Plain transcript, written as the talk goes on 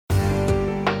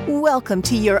Welcome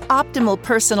to your Optimal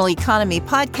Personal Economy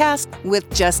podcast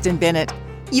with Justin Bennett.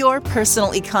 Your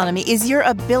personal economy is your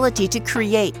ability to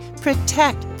create,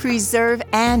 protect, preserve,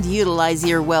 and utilize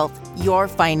your wealth, your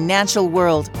financial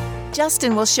world.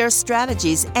 Justin will share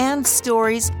strategies and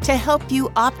stories to help you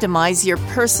optimize your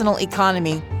personal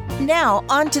economy. Now,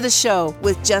 on to the show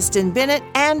with Justin Bennett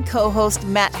and co-host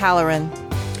Matt Halloran.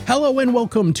 Hello and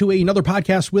welcome to another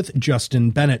podcast with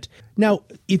Justin Bennett. Now,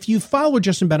 if you follow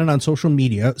Justin Bennett on social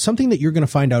media, something that you're going to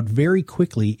find out very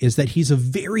quickly is that he's a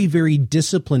very, very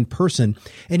disciplined person.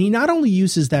 And he not only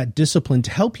uses that discipline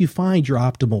to help you find your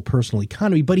optimal personal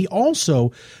economy, but he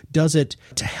also does it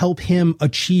to help him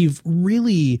achieve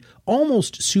really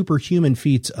almost superhuman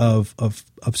feats of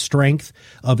strength,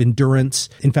 of endurance.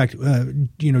 In fact,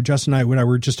 Justin and I, when I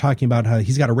were just talking about how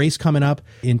he's got a race coming up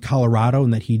in Colorado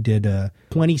and that he did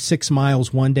 26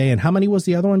 miles one day. And how many was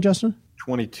the other one, Justin?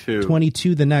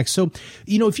 22 the next. So,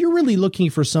 if you're really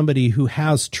looking for somebody who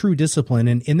has true discipline,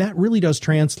 and that really does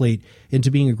translate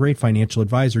into being a great financial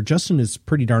advisor, Justin is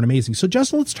pretty darn amazing. So,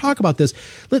 Justin, let's talk about this.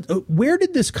 Where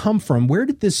did this come from? Where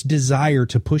did this desire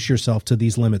to push yourself to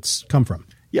these limits come from?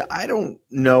 Yeah, I don't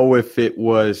know if it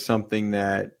was something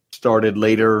that started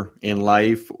later in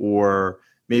life, or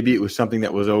maybe it was something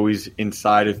that was always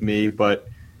inside of me, but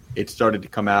it started to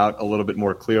come out a little bit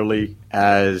more clearly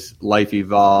as life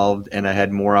evolved and I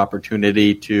had more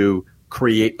opportunity to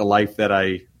create the life that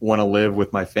I want to live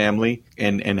with my family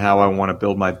and how I want to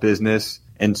build my business.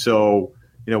 And so,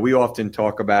 we often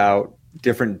talk about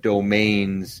different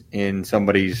domains in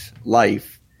somebody's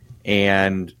life,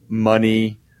 and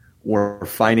money or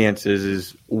finances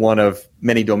is one of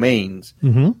many domains.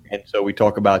 Mm-hmm. And so we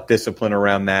talk about discipline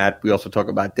around that. We also talk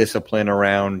about discipline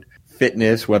around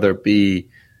fitness, whether it be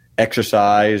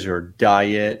exercise or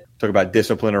diet, talk about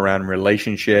discipline around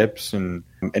relationships. And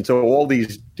so all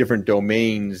these different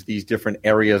domains, these different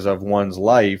areas of one's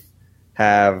life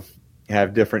have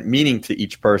different meaning to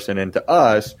each person. And to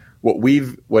us, what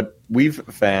we've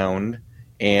found,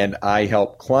 and I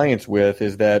help clients with,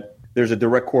 is that there's a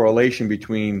direct correlation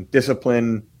between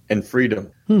discipline and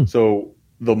freedom. So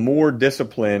the more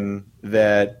discipline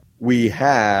that we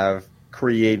have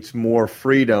creates more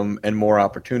freedom and more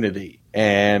opportunity.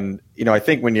 And, I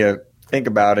think when you think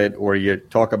about it or you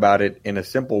talk about it in a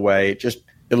simple way, it just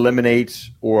eliminates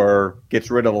or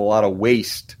gets rid of a lot of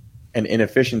waste and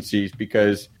inefficiencies,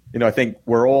 because, I think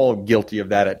we're all guilty of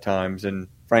that at times. And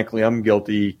frankly, I'm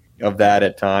guilty of that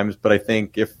at times. But I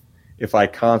think if I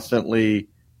constantly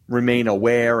remain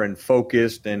aware and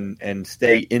focused and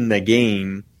stay in the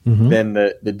game, mm-hmm. then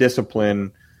the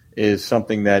discipline is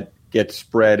something that gets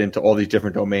spread into all these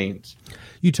different domains.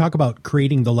 You talk about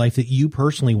creating the life that you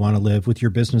personally want to live with your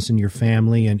business and your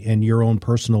family and your own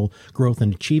personal growth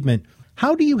and achievement.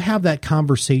 How do you have that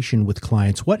conversation with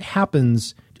clients? What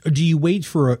happens? Do you wait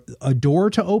for a door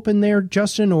to open there,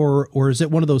 Justin, or is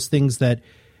it one of those things that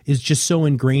is just so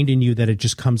ingrained in you that it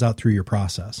just comes out through your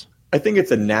process? I think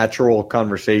it's a natural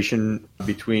conversation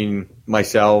between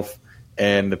myself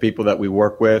and the people that we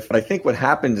work with. But I think what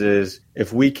happens is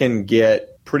if we can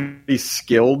get pretty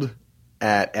skilled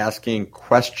at asking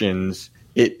questions,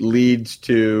 it leads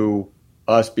to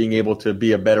us being able to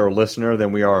be a better listener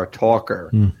than we are a talker.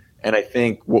 And I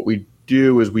think what we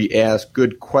do is we ask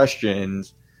good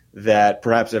questions that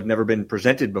perhaps have never been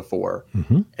presented before.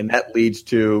 Mm-hmm. And that leads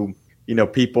to,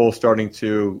 people starting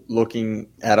to looking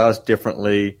at us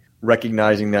differently,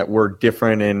 recognizing that we're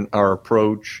different in our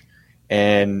approach.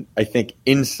 And I think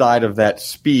inside of that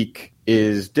speak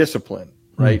is discipline,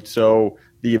 right? So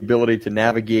the ability to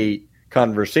navigate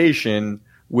conversation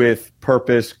with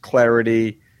purpose,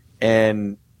 clarity,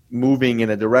 and moving in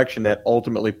a direction that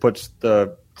ultimately puts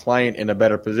the client in a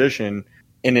better position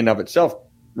in and of itself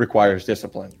requires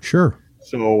discipline. Sure.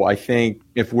 So I think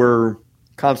if we're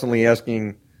constantly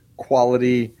asking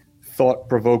quality,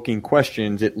 thought-provoking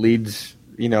questions, it leads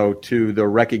to the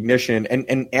recognition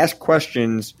and ask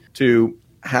questions to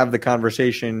have the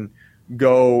conversation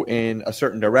go in a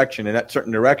certain direction. And that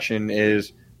certain direction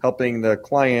is helping the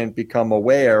client become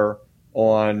aware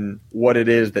on what it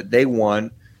is that they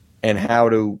want and how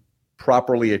to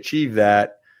properly achieve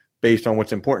that based on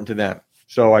what's important to them.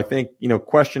 So I think,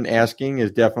 question asking is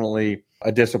definitely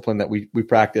a discipline that we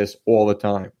practice all the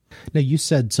time. Now, you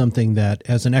said something that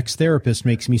as an ex-therapist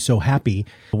makes me so happy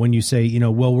when you say,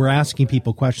 we're asking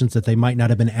people questions that they might not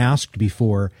have been asked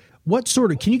before.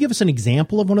 Can you give us an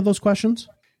example of one of those questions?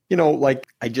 Like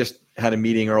I just had a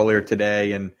meeting earlier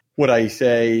today, and what I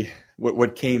say,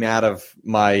 what came out of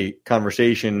my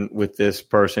conversation with this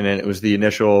person, and it was the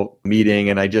initial meeting,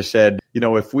 and I just said,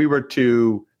 if we were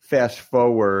to fast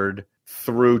forward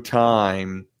through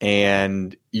time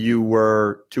and you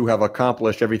were to have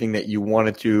accomplished everything that you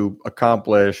wanted to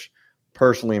accomplish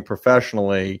personally and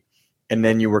professionally, and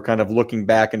then you were kind of looking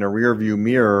back in a rearview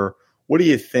mirror, what do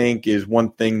you think is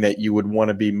one thing that you would want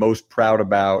to be most proud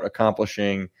about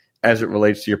accomplishing as it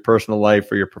relates to your personal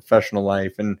life or your professional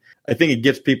life? And I think it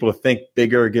gets people to think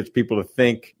bigger. It gets people to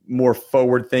think more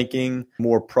forward thinking,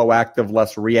 more proactive,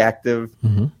 less reactive.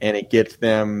 Mm-hmm. And it gets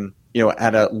them,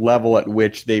 at a level at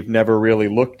which they've never really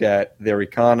looked at their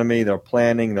economy, their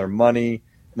planning, their money,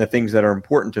 and the things that are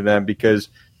important to them, because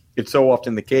it's so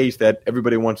often the case that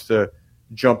everybody wants to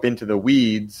jump into the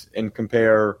weeds and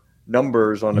compare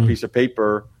numbers on a piece of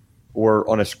paper or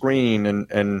on a screen.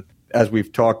 And as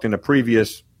we've talked in a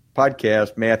previous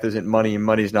podcast, math isn't money and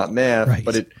money's not math, right.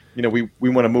 But we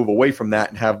want to move away from that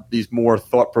and have these more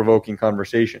thought-provoking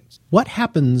conversations. What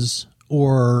happens,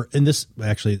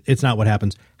 it's not what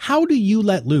happens. How do you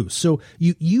let loose? So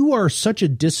you are such a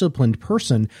disciplined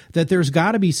person that there's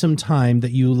got to be some time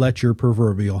that you let your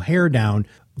proverbial hair down.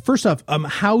 First off,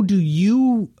 how do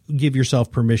you give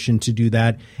yourself permission to do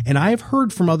that? And I've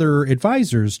heard from other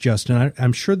advisors, Justin,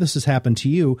 I'm sure this has happened to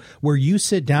you, where you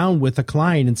sit down with a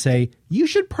client and say, you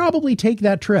should probably take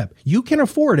that trip. You can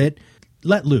afford it.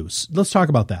 Let loose. Let's talk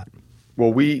about that.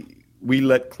 Well, we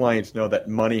let clients know that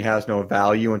money has no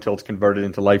value until it's converted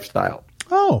into lifestyle.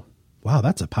 Oh, wow.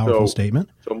 That's a powerful statement.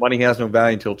 So money has no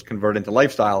value until it's converted into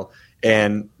lifestyle.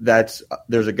 And there's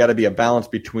got to be a balance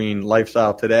between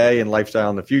lifestyle today and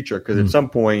lifestyle in the future. Because at some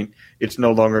point, it's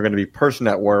no longer going to be person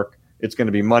at work. It's going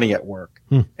to be money at work.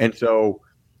 And so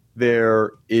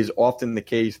there is often the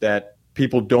case that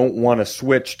people don't want to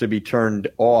switch to be turned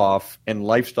off and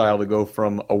lifestyle to go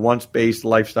from a wants-based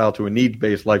lifestyle to a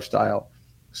needs-based lifestyle.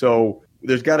 So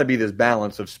there's got to be this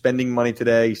balance of spending money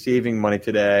today, saving money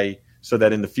today, so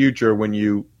that in the future, when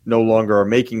you no longer are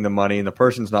making the money and the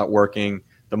person's not working,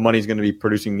 the money's going to be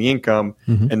producing the income,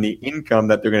 and the income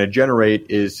that they're going to generate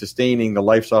is sustaining the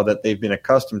lifestyle that they've been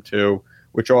accustomed to,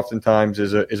 which oftentimes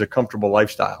is a comfortable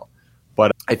lifestyle.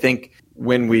 But I think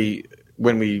the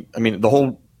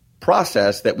whole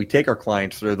process that we take our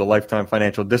clients through, the lifetime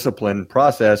financial discipline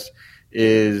process,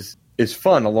 is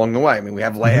fun along the way. I mean, we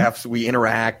have laughs, we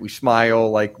interact, we smile,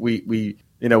 like we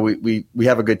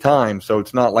have a good time. So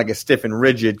it's not like a stiff and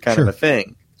rigid kind of a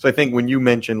thing. So I think when you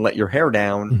mentioned let your hair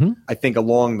down, I think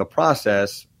along the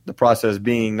process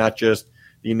being not just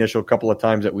the initial couple of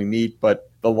times that we meet, but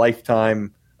the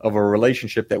lifetime of a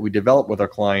relationship that we develop with our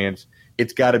clients,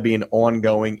 it's got to be an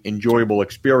ongoing, enjoyable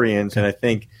experience. And I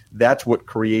think that's what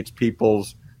creates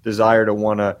people's desire to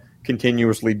want to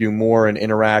continuously do more and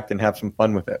interact and have some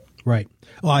fun with it. Right.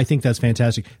 Well, I think that's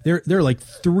fantastic. There are like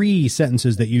 3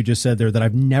 sentences that you just said there that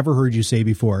I've never heard you say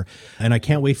before. And I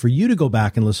can't wait for you to go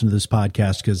back and listen to this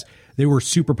podcast because they were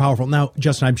super powerful. Now,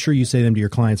 Justin, I'm sure you say them to your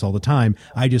clients all the time.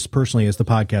 I just personally, as the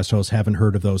podcast host, haven't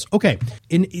heard of those. Okay.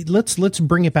 And let's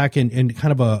bring it back in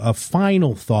kind of a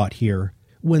final thought here.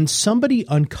 When somebody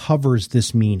uncovers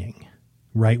this meaning,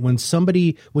 right? When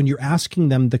you're asking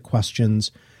them the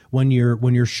questions, when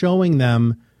you're showing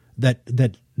them that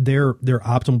their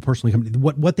optimal personal income,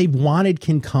 what they've wanted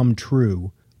can come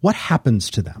true, what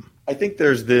happens to them? I think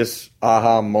there's this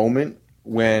aha moment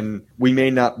when we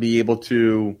may not be able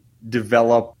to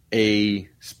develop a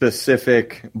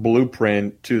specific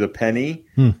blueprint to the penny,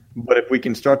 but if we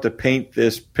can start to paint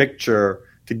this picture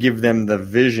to give them the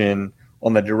vision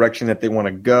on the direction that they want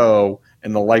to go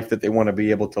and the life that they want to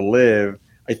be able to live,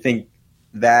 I think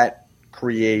that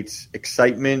creates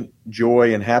excitement,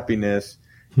 joy, and happiness.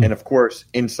 And of course,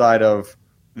 inside of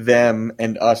them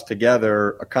and us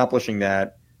together accomplishing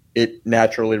that, it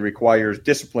naturally requires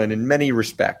discipline in many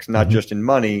respects, not just in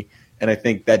money. And I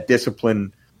think that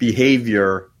discipline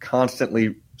behavior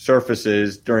constantly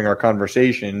surfaces during our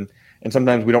conversation. And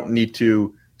sometimes we don't need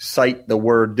to cite the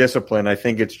word discipline. I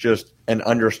think it's just an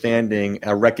understanding,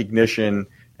 a recognition.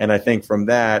 And I think from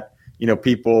that,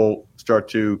 people start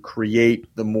to create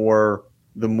the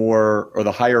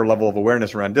higher level of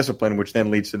awareness around discipline, which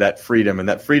then leads to that freedom. And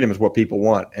that freedom is what people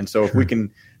want. And so if we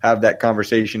can have that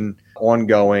conversation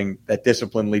ongoing, that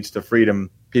discipline leads to freedom,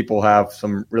 people have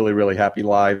some really, really happy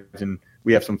lives, and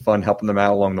we have some fun helping them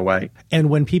out along the way. And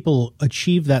when people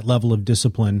achieve that level of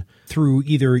discipline through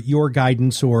either your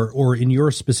guidance or in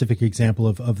your specific example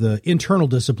of the internal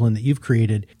discipline that you've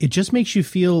created, it just makes you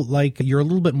feel like you're a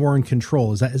little bit more in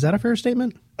control. Is that a fair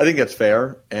statement? I think that's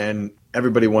fair. And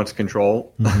everybody wants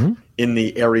control in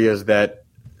the areas that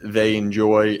they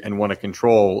enjoy and want to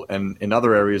control. And in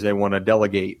other areas, they want to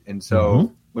delegate. And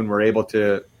so when we're able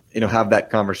to, have that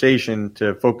conversation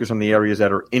to focus on the areas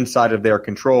that are inside of their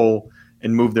control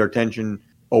and move their attention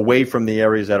away from the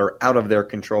areas that are out of their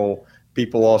control,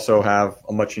 people also have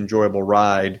a much enjoyable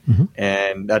ride,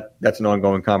 and that's an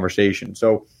ongoing conversation.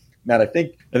 So, Matt, I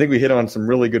think we hit on some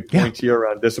really good points here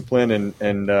around discipline,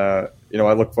 and I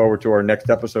look forward to our next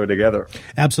episode together.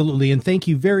 Absolutely, and thank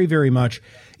you very, very much.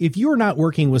 If you're not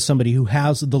working with somebody who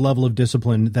has the level of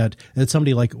discipline that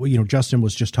somebody like Justin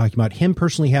was just talking about, him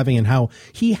personally having, and how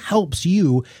he helps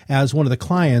you as one of the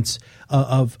clients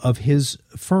of his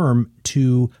firm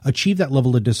to achieve that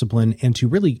level of discipline and to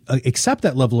really accept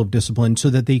that level of discipline so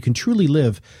that they can truly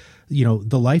live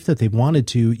the life that they wanted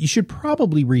to, you should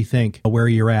probably rethink where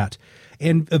you're at.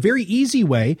 And a very easy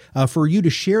way for you to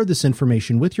share this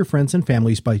information with your friends and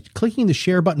families by clicking the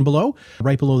share button below,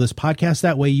 right below this podcast.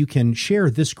 That way you can share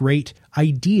this great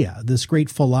idea, this great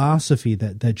philosophy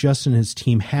that Justin and his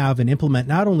team have and implement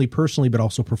not only personally, but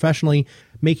also professionally,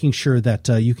 making sure that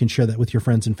you can share that with your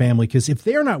friends and family. Because if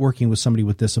they're not working with somebody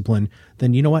with discipline,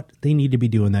 then you know what? They need to be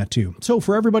doing that too. So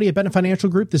for everybody at Bennett Financial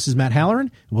Group, this is Matt Halloran.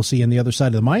 We'll see you on the other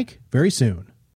side of the mic very soon.